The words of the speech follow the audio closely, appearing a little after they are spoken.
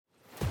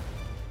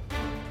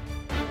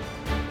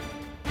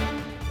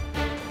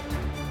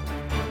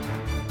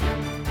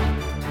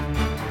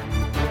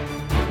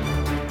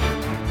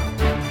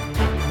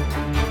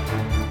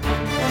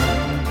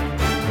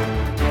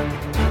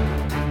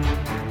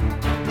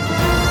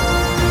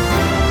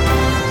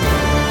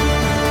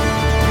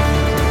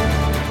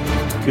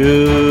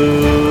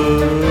Good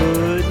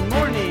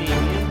morning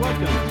and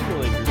welcome to the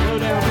Lakers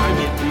Lowdown. I'm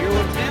Anthony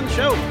Irwin, and the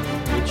show,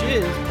 which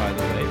is, by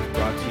the way,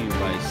 brought to you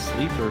by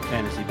Sleeper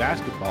Fantasy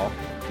Basketball.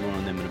 More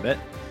on them in a bit.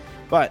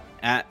 But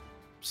at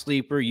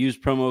Sleeper, use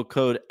promo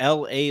code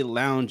LA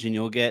Lounge and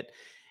you'll get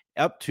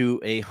up to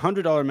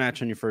 $100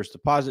 match on your first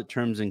deposit.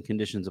 Terms and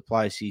conditions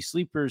apply. See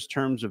Sleeper's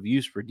terms of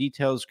use for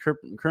details.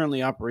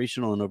 Currently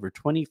operational in over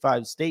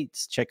 25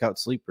 states. Check out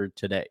Sleeper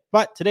today.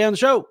 But today on the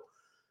show,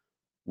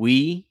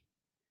 we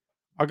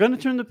are going to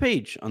turn the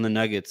page on the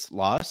Nuggets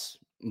loss,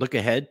 look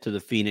ahead to the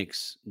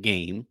Phoenix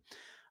game.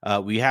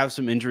 We have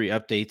some injury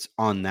updates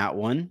on that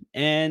one.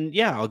 And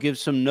yeah, I'll give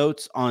some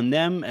notes on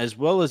them as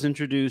well as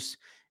introduce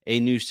a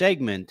new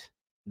segment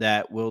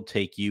that will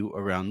take you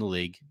around the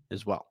league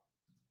as well.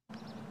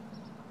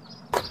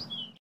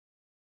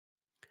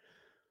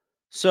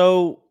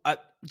 So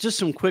just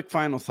some quick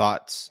final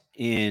thoughts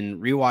in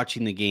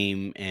rewatching the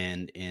game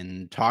and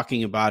in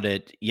talking about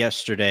it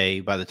yesterday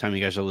by the time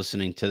you guys are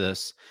listening to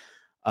this.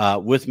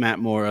 With Matt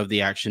Moore of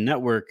the Action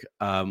Network,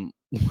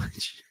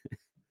 which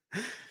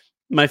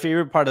my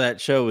favorite part of that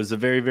show was the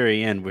very,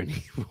 very end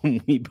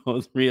when we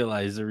both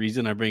realized the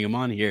reason I bring him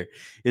on here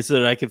is so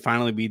that I could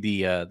finally be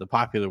the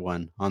popular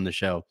one on the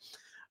show.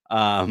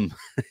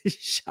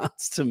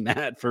 Shouts to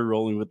Matt for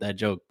rolling with that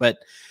joke, but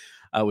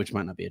which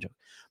might not be a joke.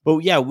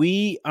 But yeah,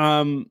 we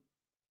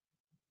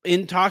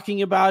in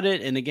talking about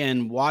it and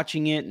again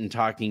watching it and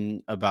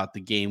talking about the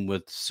game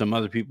with some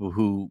other people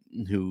who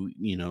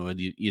you know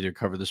either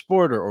cover the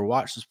sport or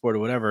watch the sport or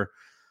whatever.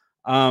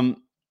 A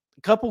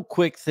couple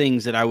quick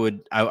things that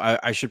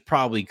I should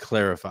probably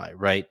clarify,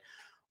 right?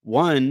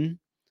 One,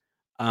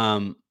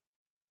 at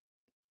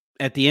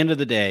the end of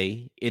the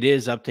day, it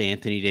is up to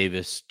Anthony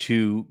Davis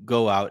to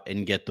go out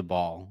and get the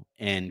ball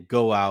and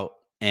go out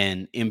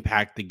and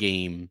impact the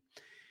game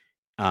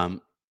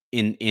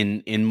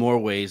in more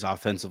ways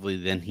offensively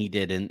than he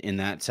did in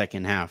that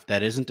second half.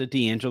 That isn't a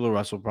D'Angelo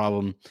Russell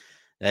problem.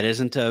 That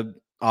isn't a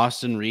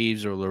Austin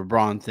Reeves or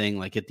LeBron thing.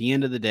 Like at the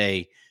end of the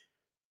day,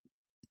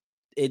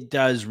 it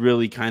does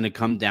really kind of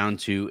come down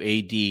to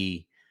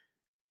AD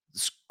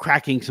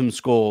cracking some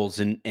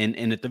skulls and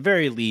at the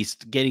very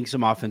least getting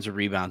some offensive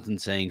rebounds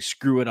and saying,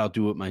 screw it, I'll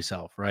do it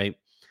myself. Right.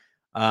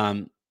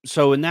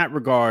 So in that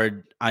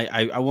regard,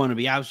 I want to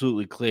be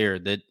absolutely clear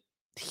that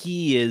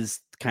he is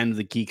kind of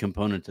the key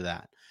component to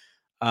that.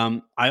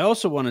 I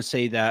also want to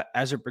say that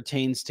as it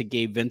pertains to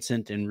Gabe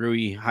Vincent and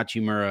Rui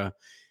Hachimura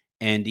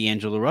and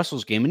D'Angelo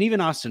Russell's game, and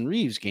even Austin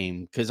Reeves'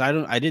 game, because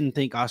I didn't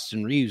think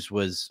Austin Reeves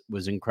was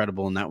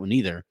incredible in that one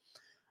either.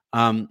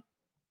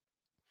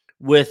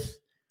 With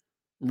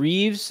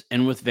Reeves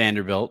and with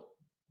Vanderbilt,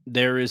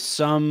 there is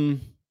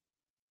some,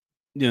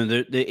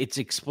 it's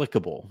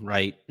explicable,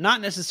 right? Not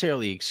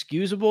necessarily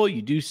excusable.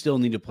 You do still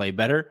need to play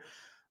better,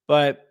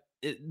 but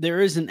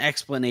there is an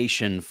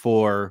explanation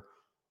for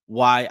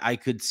why I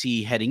could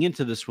see heading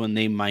into this one,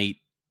 they might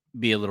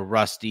be a little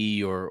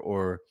rusty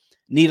or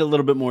need a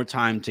little bit more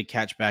time to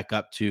catch back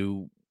up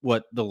to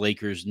what the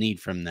Lakers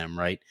need from them,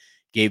 right?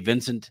 Gabe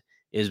Vincent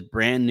is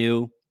brand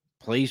new,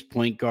 plays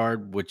point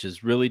guard, which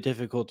is really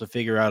difficult to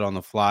figure out on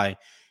the fly,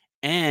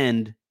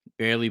 and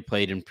barely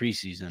played in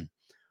preseason.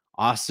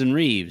 Austin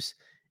Reeves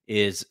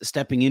is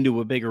stepping into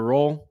a bigger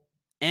role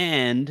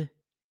and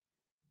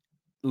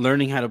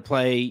learning how to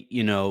play,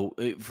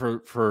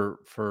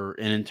 for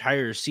an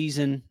entire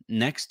season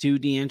next to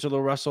D'Angelo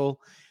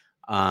Russell.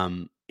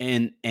 And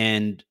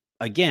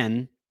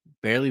again,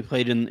 barely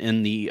played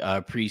in the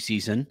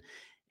preseason.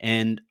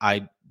 And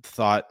I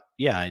thought,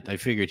 I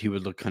figured he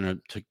would look kind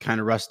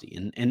of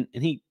rusty. And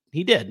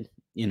he did,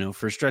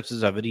 for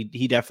stretches of it.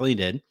 He definitely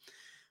did.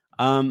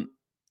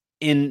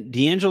 In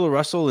D'Angelo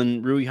Russell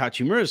and Rui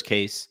Hachimura's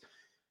case,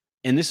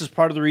 and this is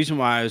part of the reason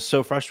why I was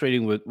so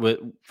frustrated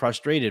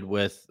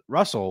with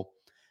Russell.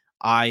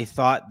 I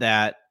thought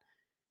that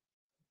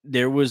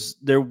there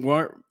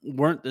weren't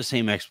the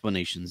same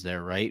explanations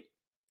there, right?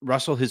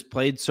 Russell has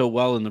played so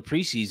well in the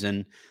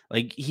preseason.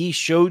 Like he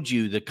showed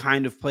you the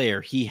kind of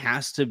player he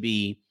has to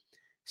be,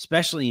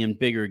 especially in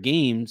bigger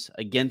games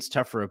against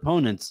tougher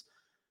opponents,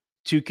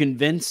 to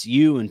convince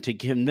you and to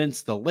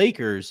convince the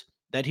Lakers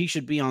that he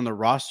should be on the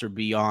roster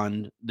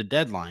beyond the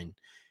deadline.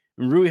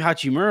 And Rui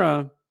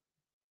Hachimura,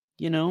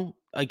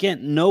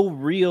 again, no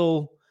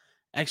real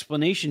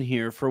explanation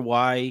here for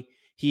why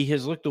he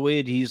has looked the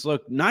way that he's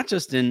looked, not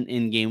just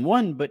in game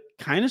one, but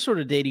kind of sort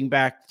of dating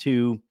back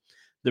to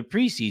the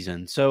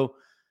preseason. So,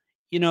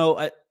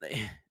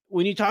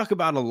 when you talk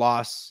about a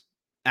loss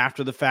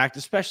after the fact,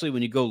 especially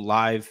when you go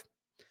live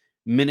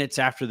minutes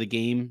after the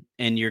game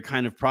and you're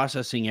kind of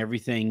processing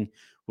everything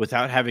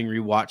without having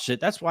rewatched it,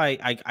 that's why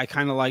I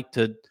kind of like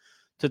to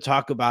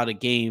talk about a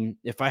game.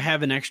 If I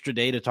have an extra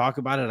day to talk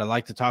about it, I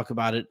like to talk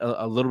about it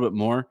a little bit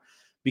more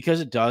because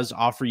it does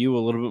offer you a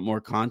little bit more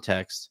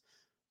context.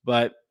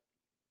 But,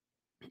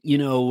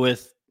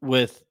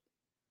 with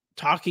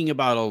talking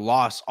about a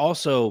loss,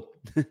 also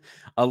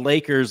a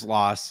Lakers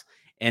loss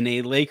and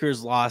a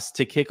Lakers loss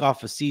to kick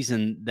off a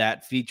season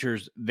that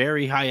features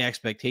very high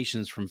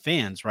expectations from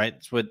fans, right?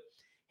 That's what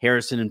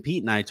Harrison and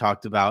Pete and I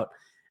talked about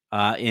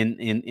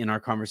in our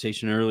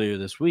conversation earlier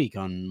this week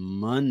on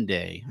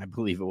Monday, I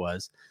believe it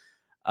was.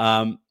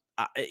 Um,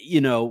 you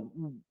know,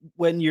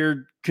 when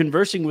you're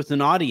conversing with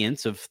an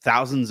audience of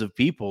thousands of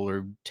people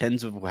or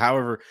tens of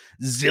however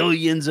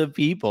zillions of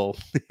people,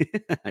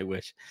 I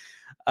wish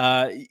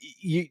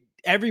you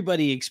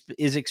everybody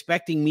is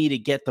expecting me to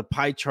get the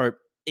pie chart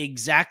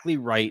exactly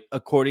right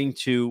according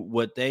to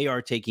what they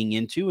are taking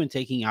into and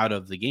taking out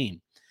of the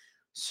game.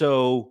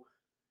 So,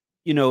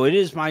 it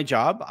is my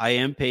job. I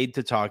am paid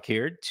to talk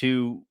here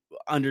to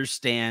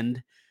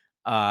understand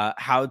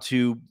how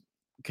to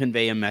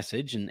convey a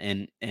message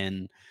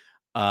and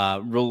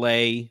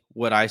relay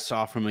what I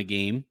saw from a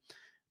game.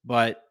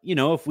 But,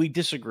 if we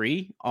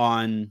disagree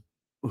on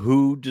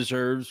who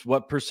deserves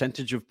what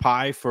percentage of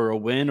pie for a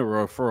win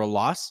or for a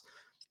loss,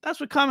 that's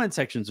what comment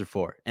sections are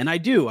for. And I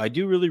do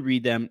really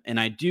read them, and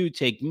I do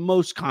take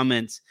most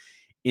comments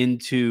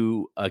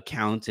into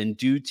account and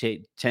do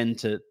tend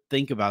to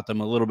think about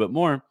them a little bit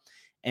more.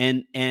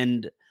 And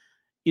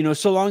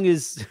so long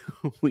as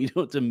we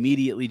don't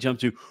immediately jump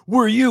to,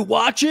 were you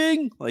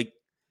watching? Like,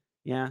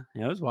 yeah,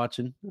 I was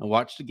watching. I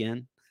watched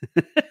again.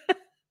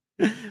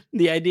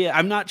 The idea,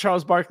 I'm not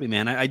Charles Barkley,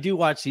 man. I do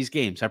watch these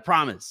games. I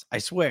promise. I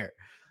swear.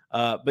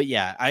 But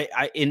yeah,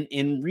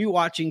 in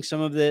rewatching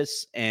some of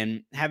this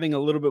and having a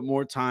little bit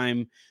more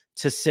time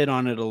to sit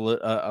on it a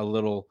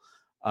little,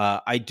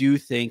 I do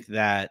think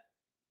that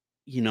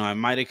I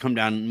might have come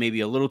down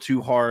maybe a little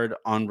too hard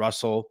on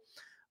Russell.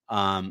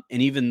 And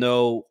even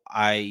though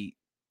I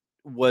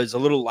was a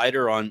little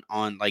lighter on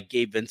like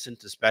Gabe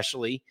Vincent,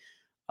 especially,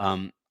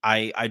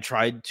 I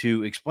tried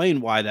to explain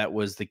why that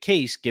was the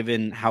case,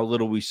 given how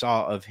little we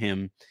saw of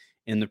him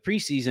in the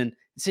preseason.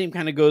 The same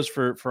kind of goes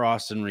for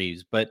Austin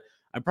Reeves, but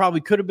I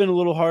probably could have been a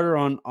little harder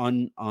on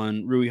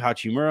Rui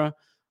Hachimura.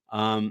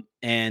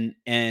 And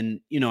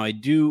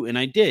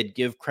I did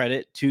give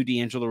credit to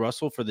D'Angelo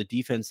Russell for the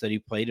defense that he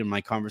played in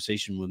my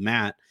conversation with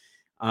Matt.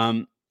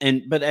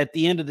 But at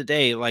the end of the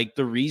day, like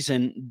the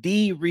reason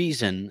the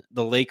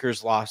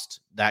Lakers lost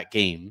that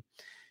game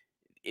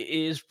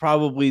is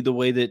probably the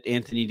way that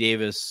Anthony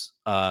Davis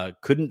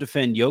couldn't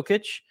defend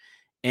Jokic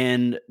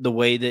and the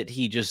way that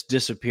he just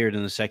disappeared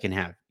in the second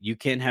half. You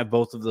can't have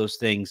both of those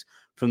things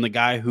from the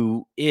guy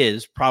who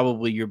is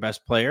probably your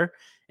best player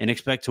and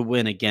expect to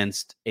win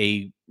against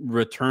a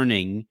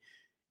returning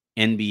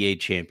NBA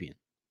champion.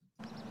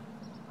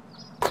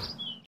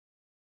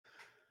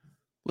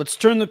 Let's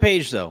turn the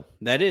page, though.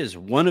 That is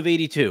one of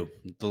 82.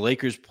 The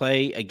Lakers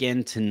play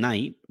again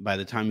tonight by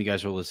the time you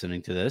guys are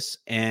listening to this,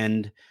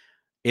 and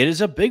it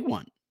is a big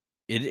one.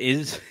 It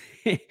is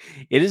it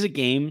is a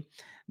game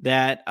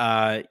that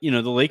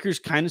the Lakers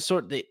kind of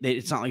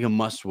it's not like a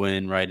must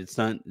win, right? It's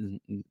not,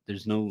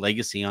 there's no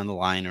legacy on the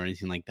line or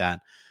anything like that.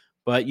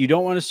 But you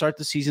don't want to start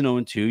the season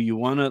 0-2. You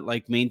want to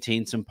like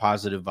maintain some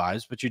positive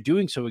vibes, but you're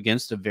doing so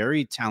against a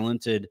very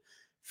talented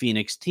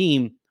Phoenix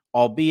team,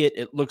 albeit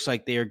it looks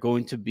like they are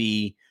going to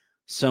be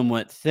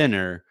somewhat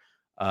thinner.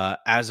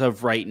 As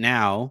of right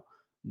now,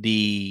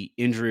 the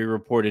injury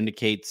report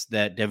indicates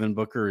that Devin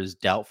Booker is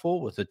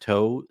doubtful with a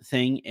toe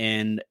thing,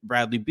 and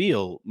Bradley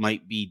Beal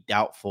might be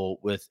doubtful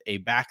with a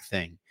back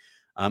thing.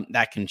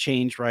 That can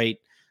change, right?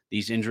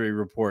 These injury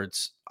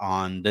reports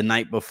on the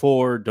night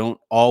before don't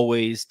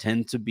always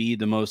tend to be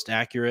the most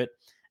accurate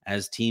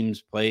as teams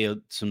play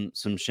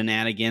some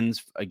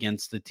shenanigans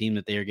against the team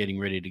that they are getting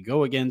ready to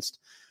go against.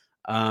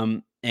 But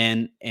all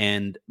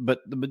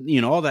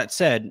that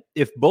said,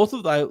 if both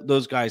of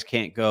those guys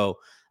can't go,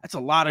 that's a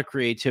lot of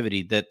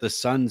creativity that the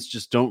Suns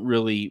just don't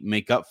really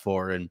make up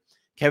for. And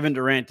Kevin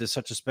Durant is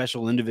such a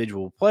special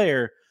individual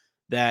player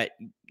that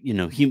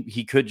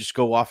he could just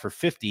go off for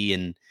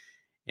 50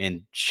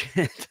 and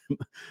shit.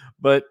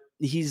 But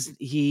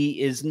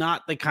he is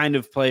not the kind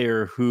of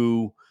player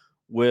who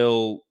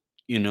will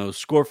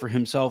score for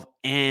himself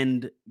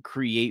and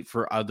create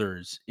for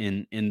others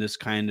in this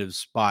kind of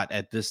spot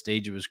at this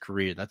stage of his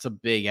career. That's a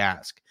big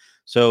ask.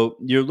 So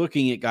you're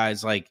looking at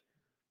guys like,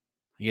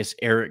 I guess,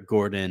 Eric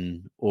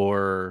Gordon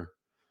or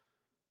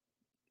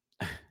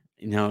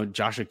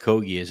Josh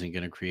Okogie isn't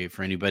going to create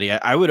for anybody.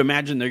 I would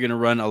imagine they're going to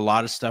run a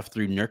lot of stuff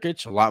through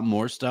Nurkic, a lot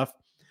more stuff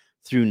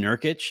through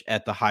Nurkic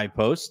at the high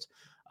post.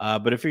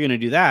 But if you're going to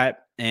do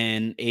that,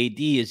 and AD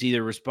is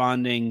either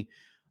responding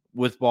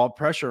with ball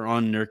pressure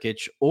on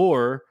Nurkic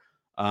or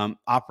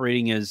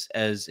operating as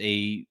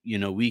a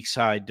weak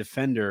side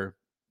defender,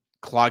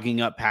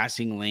 clogging up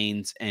passing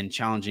lanes and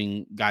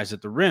challenging guys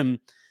at the rim,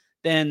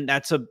 then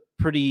that's a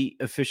pretty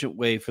efficient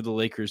way for the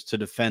Lakers to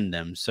defend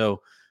them.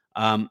 So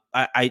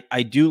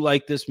I do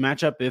like this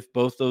matchup if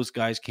both those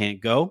guys can't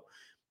go.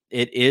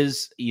 It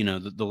is,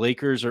 the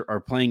Lakers are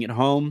playing at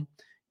home.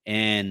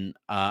 And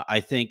I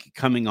think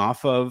coming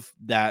off of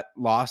that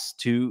loss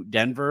to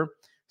Denver,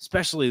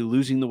 especially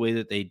losing the way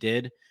that they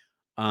did,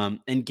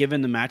 and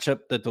given the matchup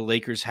that the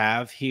Lakers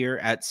have here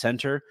at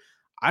center,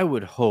 I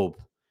would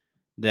hope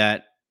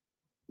that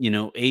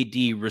AD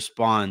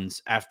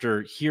responds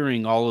after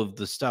hearing all of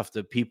the stuff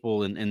that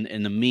people and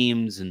the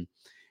memes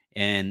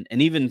and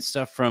even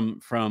stuff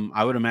from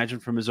I would imagine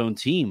from his own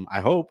team. I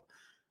hope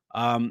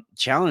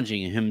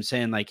challenging him,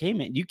 saying like, "Hey,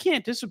 man, you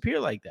can't disappear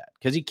like that,"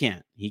 because he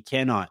can't. He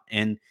cannot.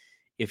 And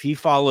if he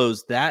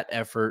follows that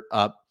effort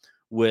up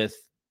with,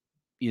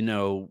 you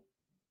know,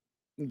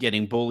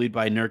 getting bullied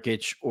by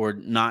Nurkic or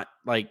not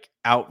like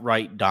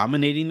outright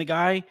dominating the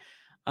guy,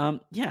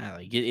 yeah,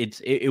 like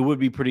it would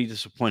be pretty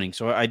disappointing.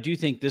 So I do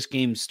think this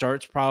game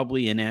starts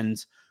probably and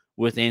ends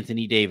with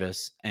Anthony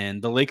Davis,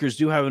 and the Lakers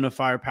do have enough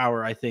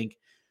firepower, I think,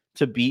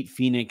 to beat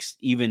Phoenix,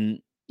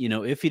 even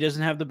if he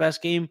doesn't have the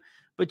best game.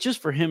 But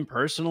just for him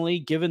personally,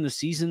 given the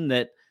season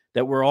that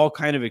we're all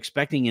kind of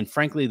expecting, and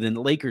frankly, the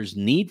Lakers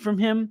need from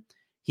him,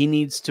 he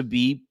needs to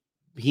be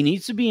he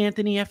needs to be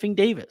Anthony effing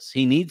Davis.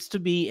 He needs to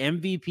be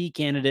MVP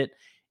candidate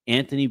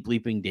Anthony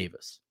bleeping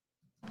Davis.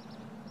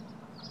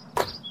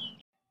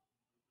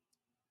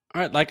 All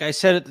right, like I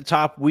said at the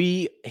top,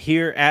 we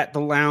here at the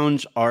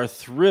lounge are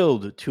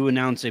thrilled to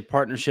announce a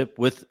partnership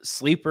with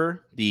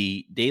Sleeper,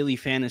 the daily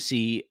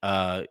fantasy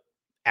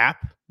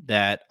app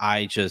that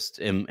I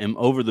just am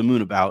over the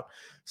moon about.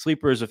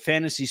 Sleeper is a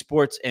fantasy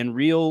sports and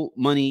real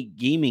money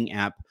gaming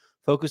app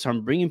focused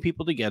on bringing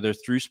people together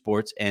through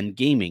sports and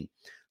gaming.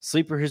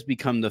 Sleeper has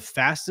become the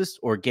fastest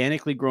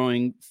organically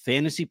growing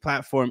fantasy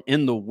platform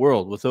in the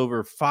world, with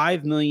over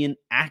 5 million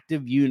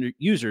active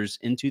users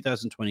in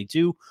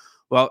 2022,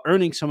 while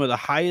earning some of the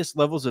highest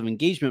levels of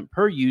engagement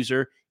per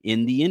user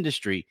in the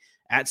industry.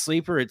 At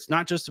Sleeper, it's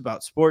not just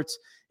about sports,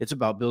 it's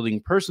about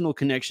building personal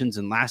connections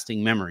and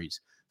lasting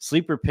memories.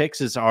 Sleeper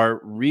Picks is our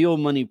real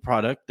money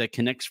product that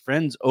connects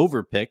friends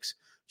over picks.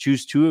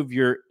 Choose two of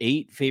your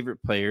 8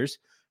 favorite players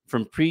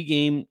from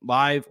pregame,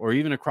 live, or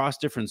even across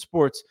different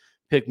sports.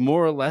 Pick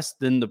more or less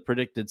than the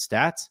predicted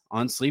stats.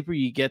 On Sleeper,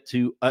 you get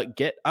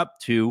up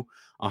to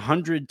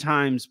 100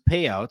 times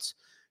payouts.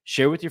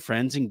 Share with your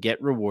friends and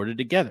get rewarded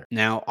together.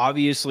 Now,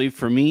 obviously,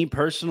 for me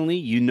personally,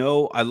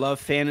 I love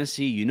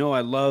fantasy.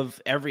 I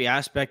love every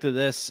aspect of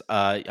this.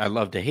 I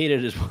love to hate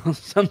it as well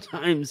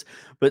sometimes,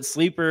 but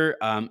Sleeper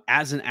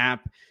as an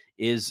app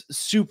is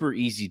super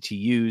easy to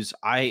use.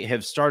 I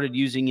have started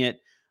using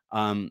it.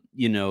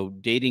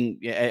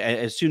 Dating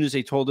as soon as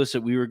they told us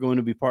that we were going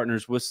to be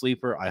partners with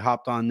Sleeper, I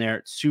hopped on there.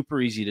 It's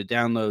super easy to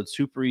download,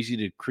 super easy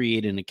to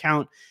create an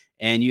account,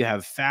 and you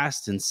have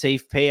fast and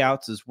safe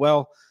payouts as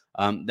well.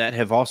 That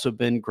have also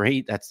been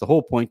great. That's the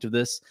whole point of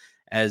this,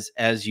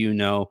 as you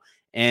know.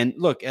 And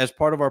look, as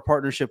part of our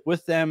partnership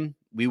with them,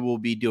 we will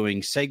be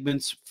doing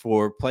segments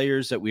for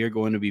players that we are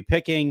going to be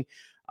picking.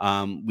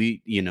 Aaron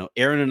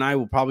and I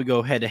will probably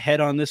go head to head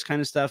on this kind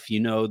of stuff.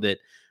 That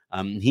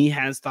he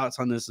has thoughts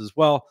on this as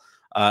well.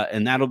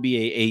 And that'll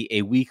be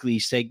a weekly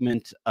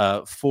segment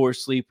for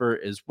Sleeper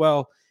as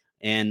well.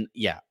 And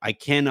yeah, I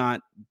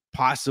cannot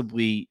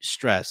possibly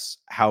stress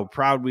how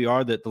proud we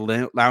are that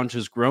the lounge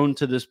has grown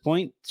to this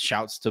point.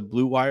 Shouts to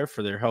Blue Wire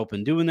for their help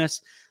in doing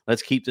this.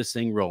 Let's keep this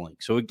thing rolling.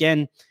 So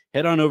again,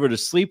 head on over to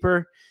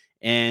Sleeper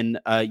and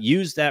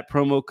use that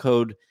promo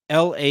code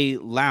LA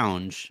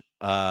Lounge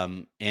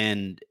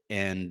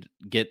and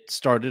get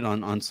started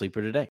on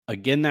Sleeper today.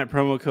 Again, that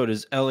promo code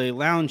is LA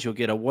Lounge. You'll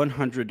get a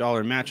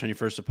 $100 match on your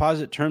first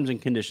deposit. Terms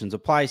and conditions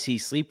apply. See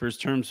Sleeper's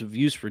terms of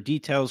use for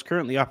details.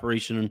 Currently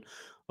operational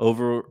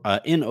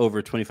in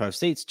over 25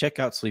 states. Check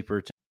out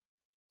Sleeper.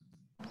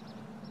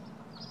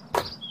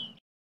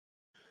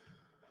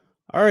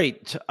 All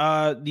right.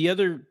 The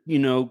other,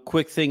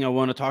 quick thing I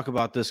want to talk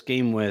about this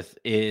game with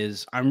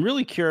is I'm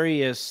really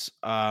curious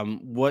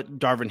what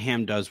Darvin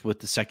Ham does with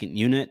the second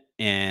unit,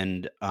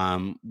 and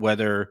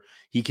whether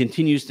he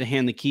continues to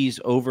hand the keys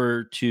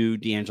over to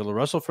D'Angelo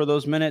Russell for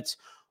those minutes,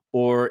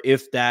 or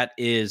if that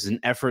is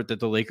an effort that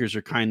the Lakers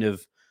are kind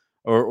of,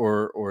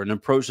 or an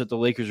approach that the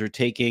Lakers are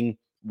taking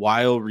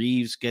while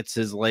Reeves gets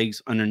his legs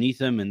underneath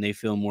him and they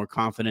feel more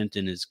confident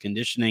in his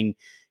conditioning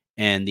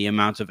and the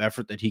amount of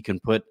effort that he can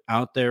put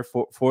out there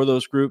for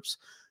those groups.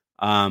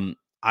 I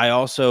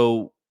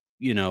also,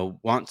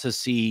 want to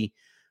see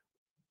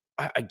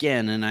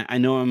again, and I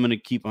know I'm going to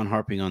keep on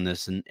harping on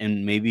this,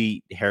 and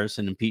maybe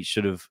Harrison and Pete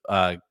should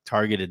have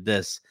targeted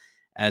this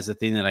as the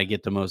thing that I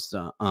get the most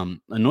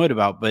annoyed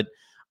about, but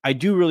I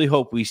do really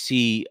hope we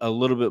see a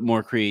little bit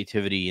more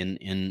creativity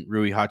in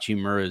Rui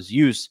Hachimura's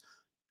use,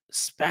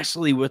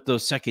 especially with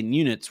those second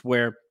units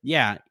where,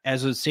 yeah,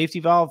 as a safety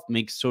valve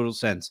makes total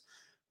sense,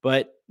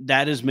 but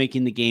that is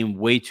making the game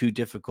way too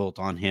difficult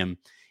on him,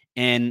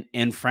 and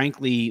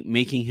frankly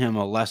making him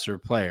a lesser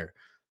player.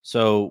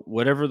 So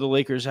whatever the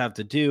Lakers have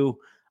to do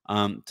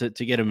to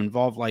get him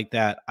involved like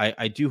that,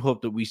 I do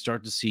hope that we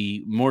start to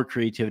see more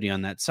creativity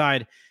on that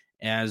side,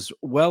 as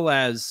well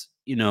as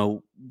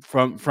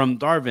from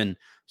Darvin,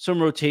 some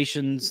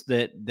rotations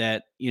that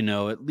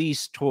at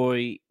least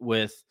toy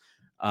with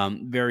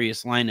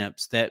various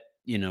lineups that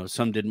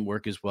some didn't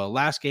work as well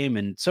last game,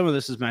 and some of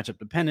this is matchup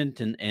dependent,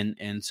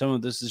 and some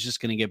of this is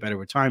just going to get better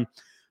with time.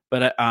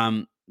 But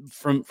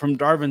from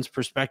Darvin's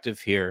perspective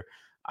here,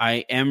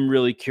 I am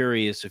really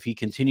curious if he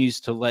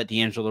continues to let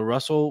D'Angelo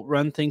Russell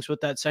run things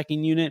with that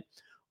second unit,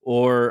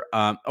 or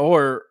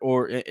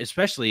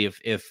especially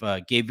if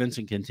Gabe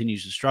Vincent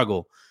continues to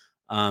struggle,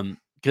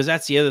 because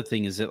that's the other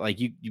thing, is that like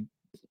you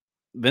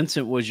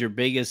Vincent was your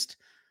biggest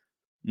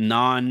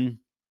non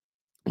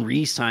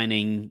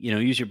re-signing,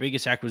 use your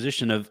biggest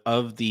acquisition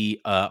of the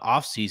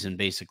off season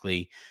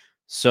basically.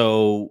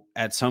 So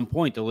at some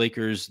point the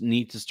Lakers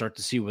need to start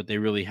to see what they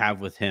really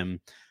have with him,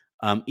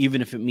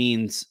 even if it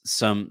means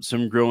some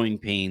growing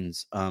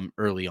pains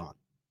early on.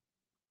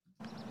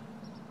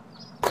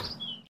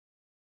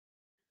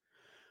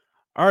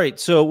 All right,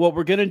 so what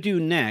we're gonna do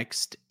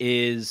next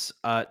is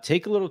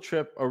take a little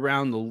trip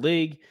around the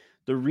league.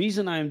 The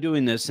reason I'm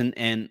doing this, and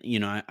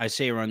I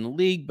say around the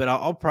league, but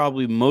I'll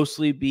probably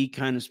mostly be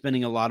kind of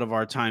spending a lot of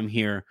our time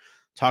here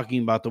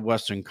talking about the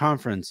Western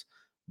Conference.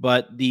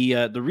 But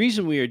the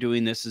reason we are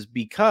doing this is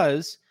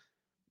because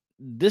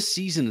this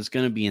season is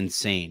going to be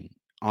insane.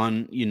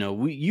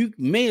 You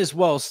may as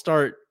well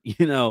start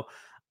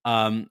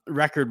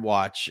record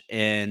watch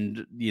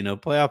and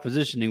playoff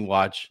positioning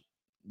watch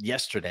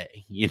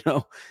yesterday.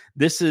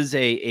 This is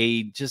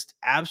a just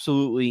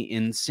absolutely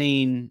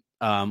insane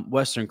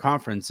Western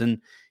Conference.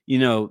 And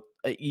you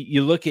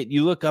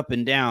look up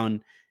and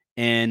down,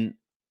 and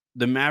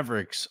the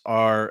Mavericks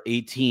are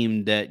a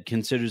team that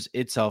considers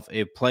itself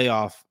a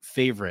playoff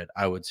favorite,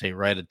 I would say,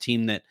 right? A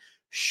team that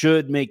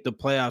should make the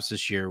playoffs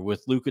this year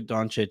with Luka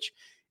Doncic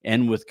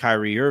and with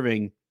Kyrie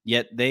Irving.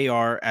 Yet they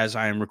are, as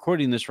I am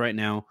recording this right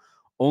now,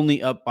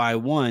 only up by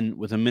one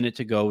with a minute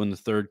to go in the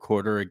third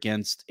quarter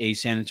against a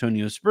San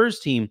Antonio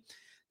Spurs team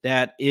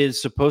that is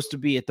supposed to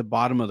be at the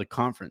bottom of the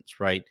conference,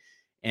 right?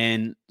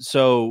 And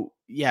so,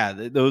 yeah,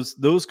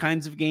 those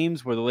kinds of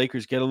games where the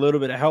Lakers get a little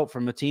bit of help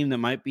from a team that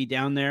might be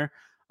down there,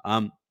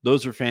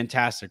 those are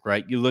fantastic,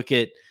 right? You look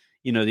at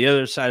the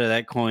other side of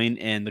that coin,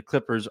 and the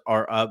Clippers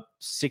are up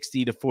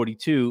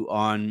 60-42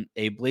 on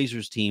a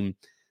Blazers team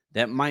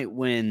that might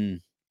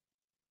win.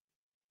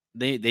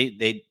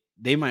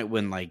 They might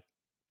win like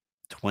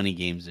 20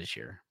 games this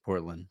year.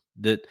 Portland.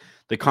 The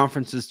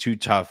conference is too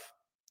tough,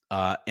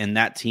 and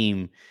that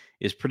team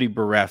is pretty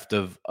bereft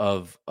of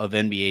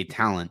NBA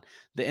talent.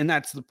 And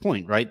that's the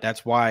point, right?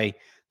 That's why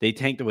they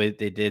tanked the way that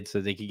they did,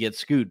 so they could get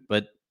Scoot.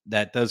 But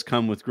that does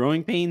come with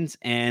growing pains,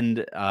 and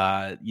it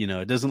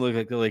doesn't look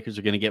like the Lakers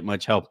are going to get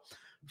much help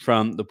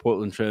from the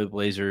Portland Trail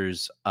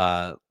Blazers.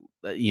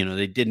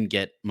 They didn't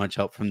get much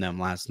help from them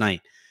last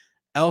night.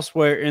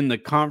 Elsewhere in the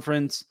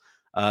conference,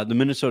 the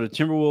Minnesota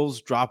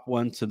Timberwolves drop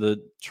one to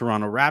the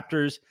Toronto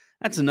Raptors.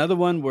 That's another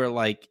one where,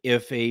 like,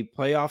 if a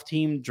playoff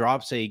team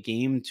drops a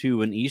game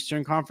to an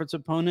Eastern Conference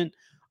opponent,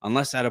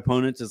 unless that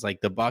opponent is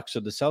like the Bucks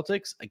or the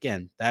Celtics,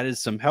 again, that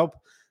is some help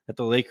that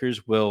the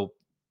Lakers will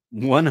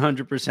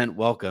 100%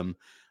 welcome.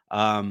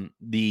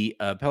 The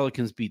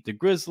Pelicans beat the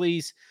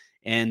Grizzlies,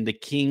 and the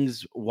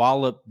Kings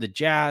wallop the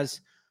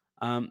Jazz.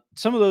 Some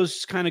of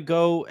those kind of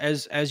go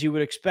as you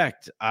would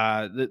expect.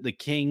 The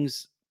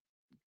Kings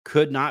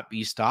could not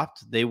be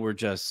stopped. They were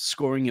just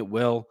scoring at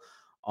will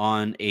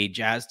on a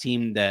Jazz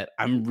team that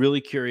I'm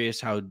really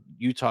curious how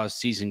Utah's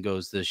season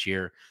goes this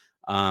year.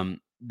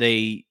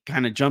 They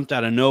kind of jumped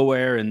out of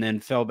nowhere and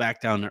then fell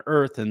back down to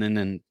earth, and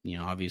then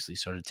obviously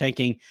started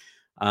tanking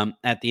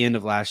at the end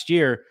of last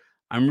year.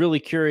 I'm really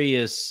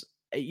curious.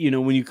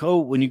 When you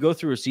go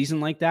through a season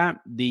like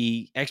that,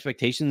 the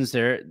expectations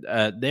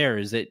there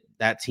is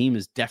that team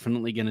is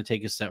definitely going to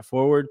take a step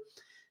forward.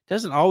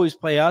 Doesn't always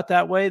play out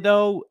that way,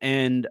 though,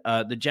 and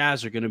the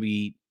Jazz are going to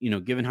be,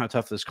 given how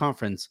tough this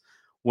conference,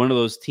 one of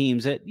those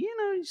teams that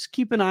just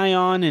keep an eye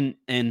on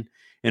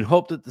and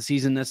hope that the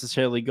season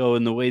necessarily go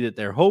in the way that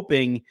they're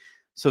hoping,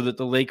 so that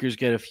the Lakers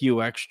get a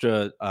few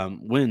extra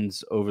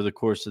wins over the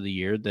course of the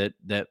year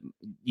that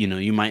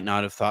you might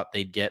not have thought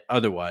they'd get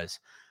otherwise.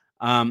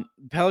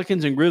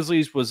 Pelicans and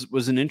Grizzlies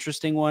was an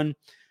interesting one.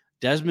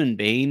 Desmond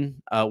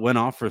Bane went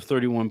off for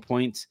 31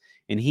 points,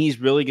 and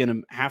he's really going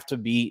to have to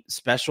be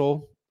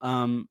special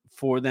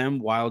for them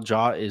while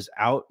Ja is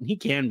out. He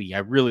can be. I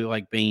really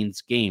like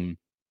Bane's game.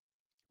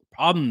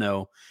 Problem,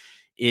 though,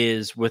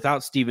 is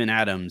without Steven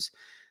Adams,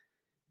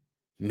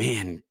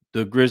 man,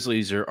 the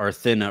Grizzlies are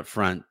thin up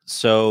front.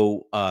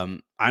 So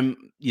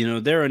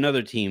they're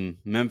another team,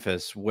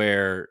 Memphis,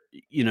 where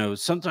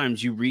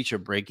sometimes you reach a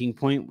breaking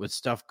point with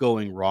stuff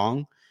going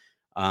wrong,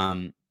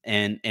 and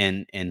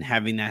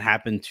having that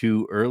happen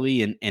too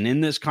early. And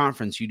in this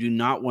conference, you do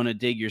not want to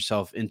dig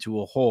yourself into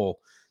a hole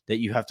that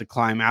you have to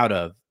climb out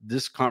of.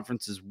 This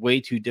conference is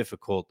way too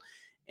difficult,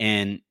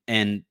 and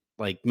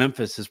like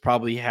Memphis has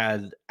probably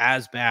had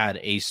as bad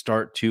a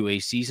start to a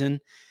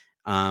season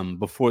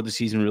before the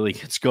season really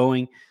gets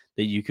going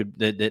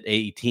that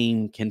a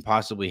team can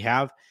possibly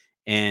have.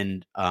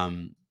 And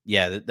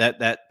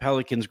that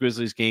Pelicans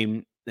Grizzlies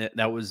game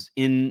that was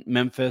in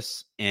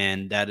Memphis,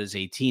 and that is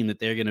a team that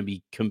they're going to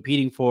be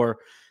competing for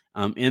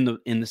in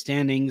the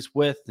standings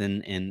with,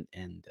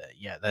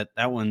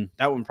 that one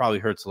probably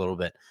hurts a little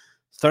bit.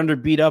 Thunder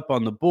beat up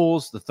on the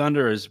Bulls. The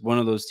Thunder is one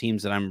of those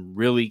teams that I'm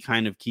really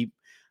kind of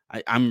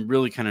I'm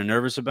really kind of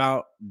nervous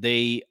about.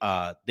 They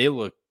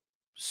look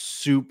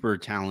super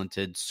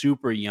talented,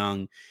 super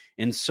young,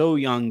 and so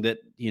young that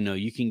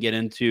you can get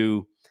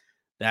into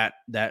that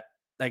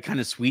kind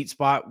of sweet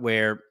spot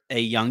where a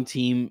young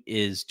team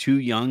is too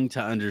young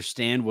to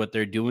understand what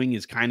they're doing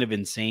is kind of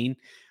insane.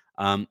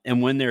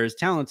 And when they're as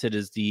talented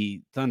as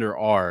the Thunder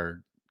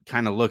are,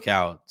 kind of look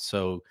out.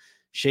 So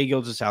Shea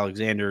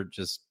Gilgeous-Alexander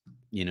just,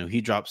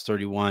 he drops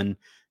 31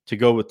 to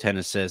go with 10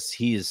 assists.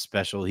 He is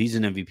special. He's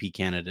an MVP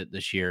candidate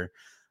this year.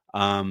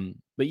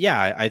 But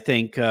yeah, I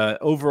think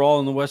overall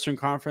in the Western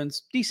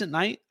Conference, decent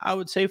night, I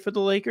would say, for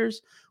the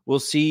Lakers. We'll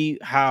see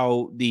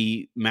how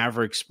the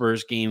Mavericks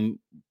Spurs game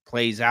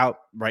plays out.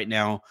 Right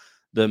now,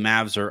 the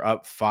Mavs are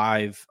up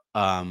 5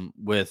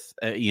 with,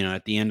 at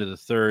the end of the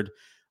third.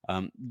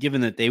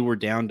 Given that they were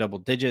down double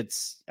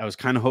digits, I was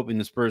kind of hoping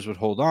the Spurs would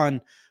hold on,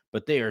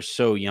 but they are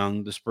so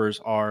young. The Spurs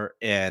are.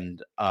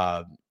 And,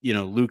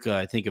 Luka,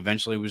 I think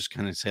eventually was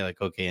kind of say like,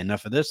 okay,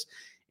 enough of this.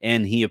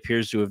 And he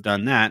appears to have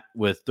done that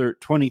with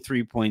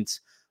 23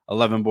 points,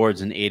 11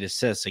 boards, and 8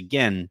 assists,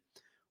 again,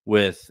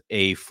 with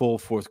a full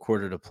fourth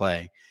quarter to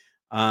play.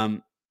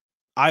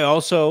 I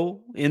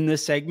also, in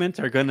this segment,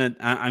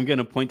 I'm going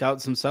to point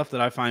out some stuff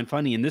that I find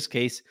funny. In this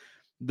case,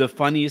 the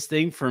funniest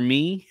thing for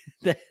me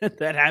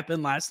that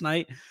happened last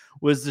night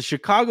was the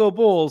Chicago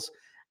Bulls,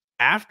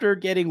 after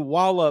getting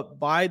walloped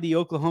by the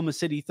Oklahoma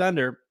City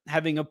Thunder,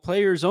 having a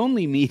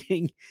players-only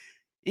meeting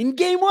in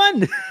game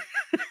 1.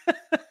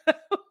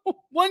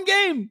 One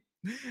game.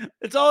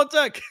 It's all it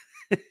took.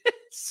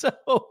 So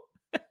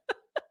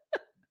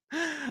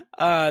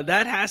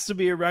that has to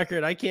be a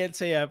record. I can't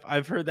say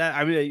I've heard that.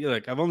 I mean,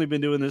 look, I've only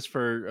been doing this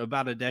for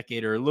about a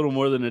decade or a little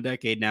more than a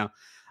decade now.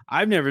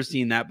 I've never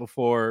seen that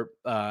before,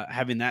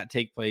 having that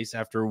take place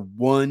after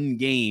one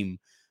game.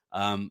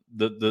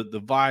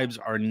 The vibes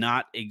are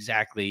not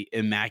exactly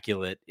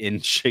immaculate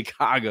in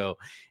Chicago,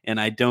 and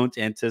I don't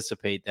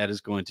anticipate that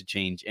is going to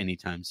change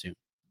anytime soon.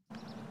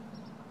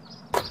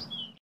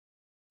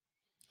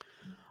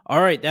 All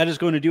right, that is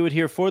going to do it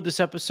here for this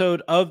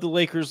episode of the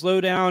Lakers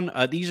Lowdown.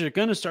 These are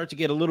going to start to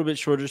get a little bit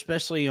shorter,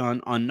 especially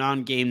on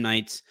non-game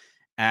nights,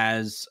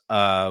 as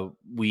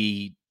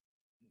we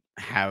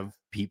have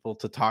people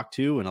to talk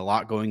to and a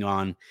lot going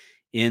on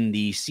in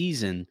the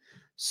season.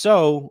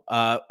 So,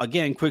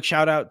 again, quick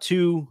shout out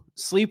to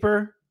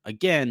Sleeper.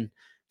 Again,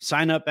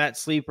 sign up at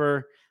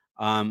Sleeper.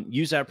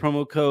 Use that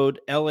promo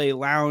code LA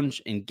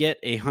Lounge and get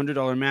a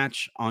 $100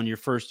 match on your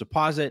first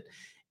deposit.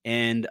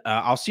 And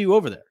I'll see you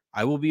over there.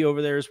 I will be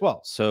over there as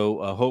well.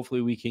 So hopefully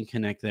we can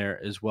connect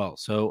there as well.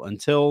 So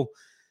until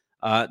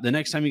the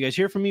next time you guys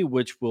hear from me,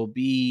 which will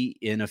be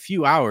in a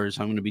few hours,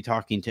 I'm going to be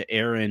talking to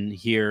Aaron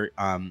here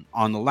on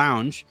the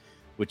lounge,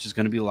 which is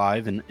going to be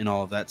live and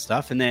all of that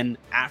stuff. And then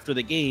after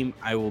the game,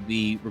 I will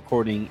be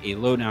recording a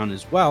lowdown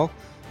as well,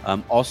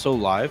 also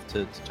live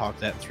to talk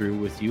that through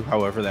with you,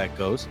 however that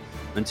goes.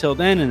 Until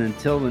then, and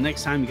until the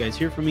next time you guys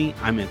hear from me,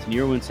 I'm Anthony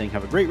Irwin saying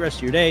have a great rest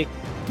of your day,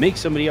 make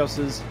somebody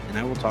else's, and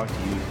I will talk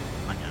to you